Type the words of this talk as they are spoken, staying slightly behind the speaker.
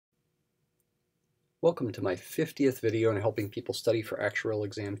Welcome to my 50th video on helping people study for Actuarial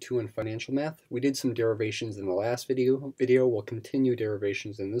Exam 2 in Financial Math. We did some derivations in the last video. We'll continue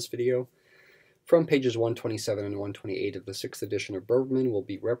derivations in this video. From pages 127 and 128 of the 6th edition of Broverman, we'll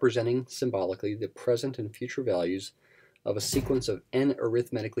be representing symbolically the present and future values of a sequence of n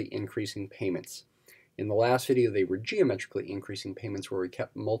arithmetically increasing payments. In the last video, they were geometrically increasing payments where we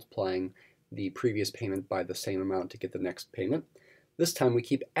kept multiplying the previous payment by the same amount to get the next payment. This time we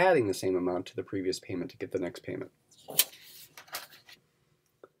keep adding the same amount to the previous payment to get the next payment.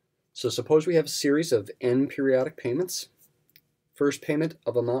 So suppose we have a series of n periodic payments. First payment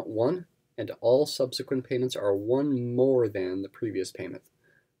of amount 1, and all subsequent payments are 1 more than the previous payment.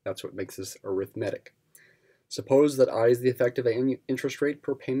 That's what makes this arithmetic. Suppose that I is the effective interest rate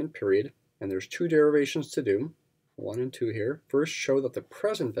per payment period, and there's two derivations to do, 1 and 2 here. First, show that the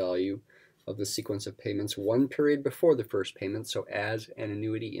present value of the sequence of payments 1 period before the first payment, so as an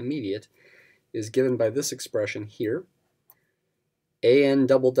annuity immediate, is given by this expression here, an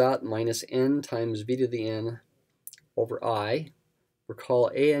double dot minus n times v to the n over I. Recall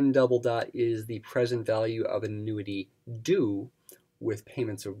an double dot is the present value of an annuity due with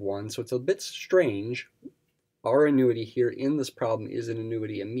payments of 1, so it's a bit strange. Our annuity here in this problem is an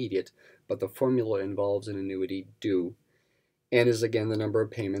annuity immediate, but the formula involves an annuity due. N is again the number of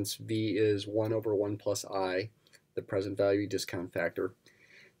payments. V is 1 over 1 plus I, the present value discount factor.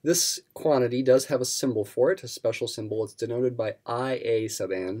 This quantity does have a symbol for it, a special symbol. It's denoted by IA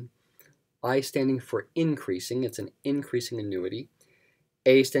sub n. I standing for increasing, it's an increasing annuity.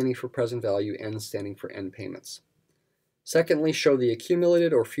 A standing for present value, N standing for n payments. Secondly, show the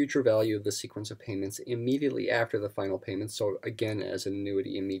accumulated or future value of the sequence of payments immediately after the final payment, so again as an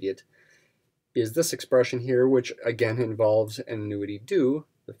annuity immediate, is this expression here, which again involves an annuity due,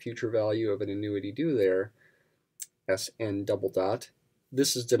 the future value of an annuity due there, Sn double dot.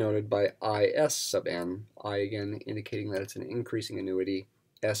 This is denoted by Is sub n, I again indicating that it's an increasing annuity,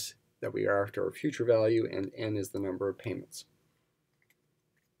 S that we are after our future value, and n is the number of payments.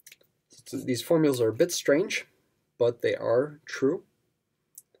 So these formulas are a bit strange, but they are true.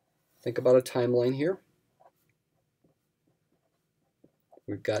 Think about a timeline here.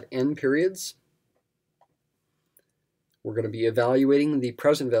 We've got n periods. We're going to be evaluating the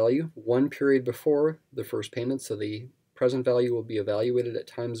present value 1 period before the first payment, so the present value will be evaluated at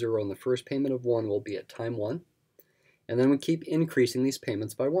time 0 and the first payment of 1 will be at time 1. And then we keep increasing these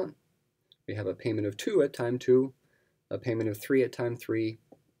payments by 1. We have a payment of 2 at time 2, a payment of 3 at time 3,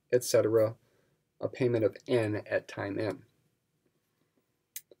 etc., a payment of n at time n.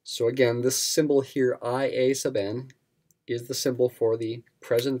 So again, this symbol here, IA sub n, is the symbol for the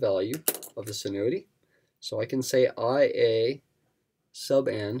present value of this annuity. So I can say IA sub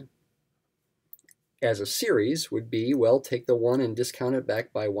n as a series would be, well, take the 1 and discount it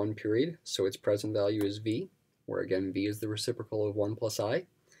back by 1 period, so its present value is v, where again v is the reciprocal of 1 plus I.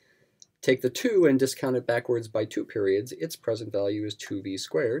 Take the 2 and discount it backwards by 2 periods, its present value is 2v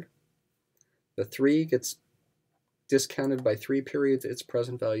squared. The 3 gets discounted by 3 periods, its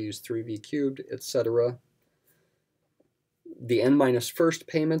present value is 3v cubed, etc. The n minus first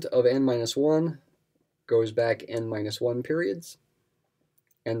payment of n minus 1 goes back n minus 1 periods,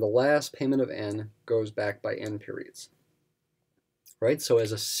 and the last payment of n goes back by n periods. Right? So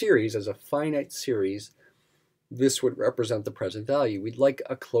as a series, as a finite series, this would represent the present value. We'd like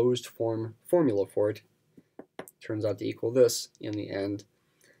a closed form formula for it. Turns out to equal this in the end.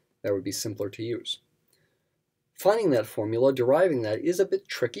 That would be simpler to use. Finding that formula, deriving that, is a bit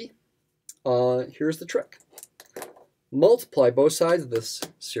tricky. Here's the trick. Multiply both sides of this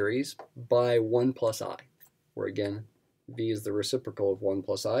series by 1 plus I, where again, v is the reciprocal of 1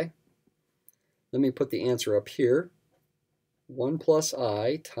 plus I. Let me put the answer up here. 1 plus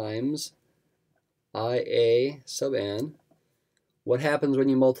I times IA sub n. What happens when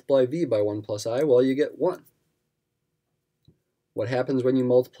you multiply v by 1 plus I? Well, you get 1. What happens when you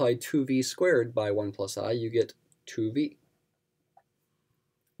multiply 2v squared by 1 plus I? You get 2v.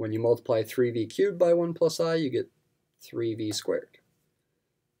 When you multiply 3v cubed by 1 plus I, you get 3v squared,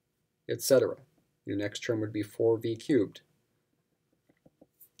 etc. Your next term would be 4v cubed.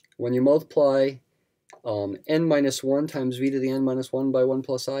 When you multiply n minus 1 times v to the n minus 1 by 1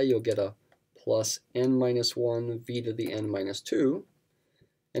 plus I, you'll get a plus n minus 1 v to the n minus 2.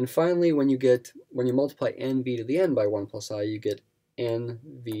 And finally, when you multiply n v to the n by 1 plus I, you get n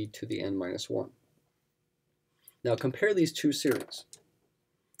v to the n minus 1. Now compare these two series.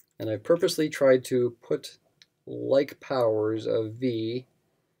 And I purposely tried to put like powers of v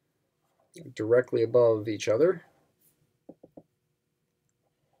directly above each other.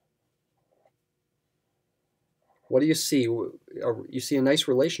 what do you see? You see a nice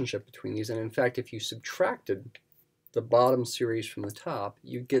relationship between these, and in fact, if you subtracted the bottom series from the top,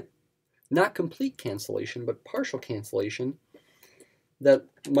 you get not complete cancellation, but partial cancellation. That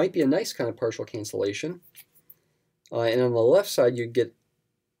might be a nice kind of partial cancellation. And on the left side, you'd get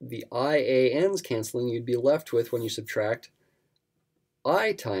the IANs canceling. You'd be left with, when you subtract,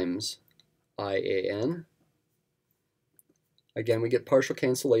 I times IAN. Again, we get partial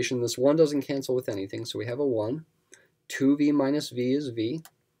cancellation. This 1 doesn't cancel with anything, so we have a 1. 2v minus v is v.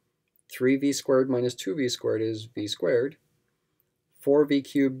 3v squared minus 2v squared is v squared. 4v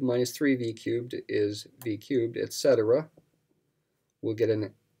cubed minus 3v cubed is v cubed, etc. We'll get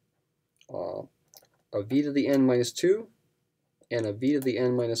a v to the n minus 2 and a v to the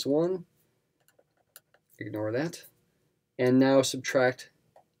n minus 1. Ignore that. And now subtract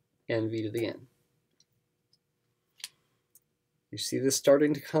nv to the n. You see this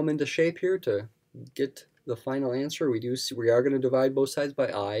starting to come into shape here to get the final answer. We are going to divide both sides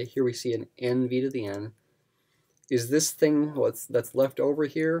by I. Here we see an nv to the n. Is this thing that's left over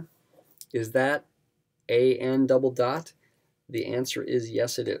here, is that an double dot? The answer is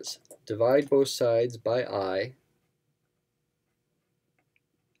yes, it is. Divide both sides by I.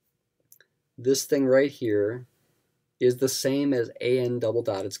 This thing right here is the same as an double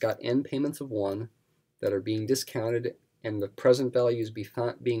dot. It's got n payments of 1 that are being discounted, and the present value is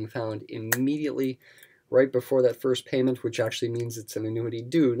being found immediately right before that first payment, which actually means it's an annuity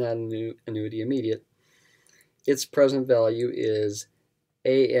due, not an annuity immediate. Its present value is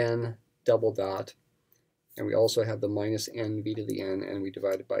an double dot, and we also have the minus nv to the n, and we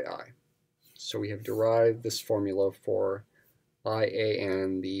divide it by I. So we have derived this formula for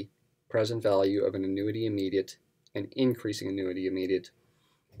IAN, the present value of an annuity immediate, an increasing annuity immediate,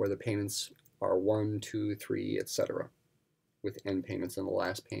 where the payments are 1, 2, 3, etc., with n payments and the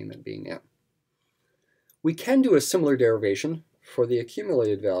last payment being n. We can do a similar derivation for the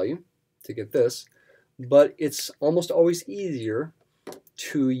accumulated value to get this, but it's almost always easier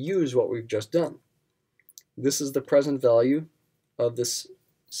to use what we've just done. This is the present value of this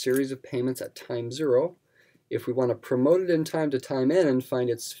series of payments at time 0. If we want to promote it in time to time n and find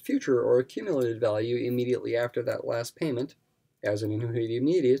its future or accumulated value immediately after that last payment as an annuity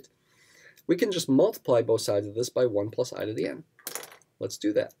immediate, we can just multiply both sides of this by 1 plus I to the n. Let's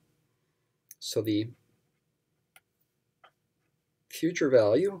do that. So the future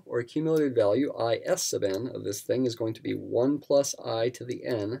value or accumulated value, IS sub n, of this thing is going to be 1 plus I to the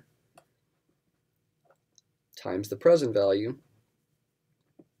n times the present value.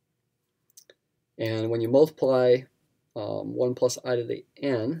 And when you multiply 1 plus I to the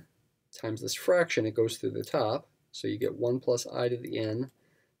n times this fraction, it goes through the top. So you get 1 plus I to the n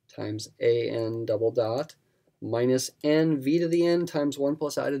times an double dot minus nv to the n times 1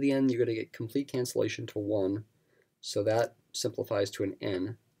 plus I to the n. You're going to get complete cancellation to 1. So that simplifies to an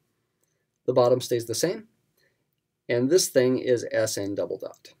n. The bottom stays the same. And this thing is Sn double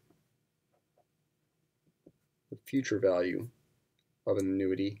dot, the future value of an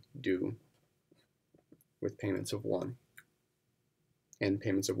annuity due with payments of 1 and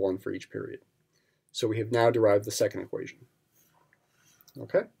payments of 1 for each period. So we have now derived the second equation.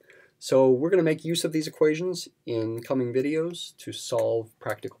 Okay, so we're going to make use of these equations in coming videos to solve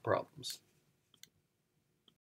practical problems.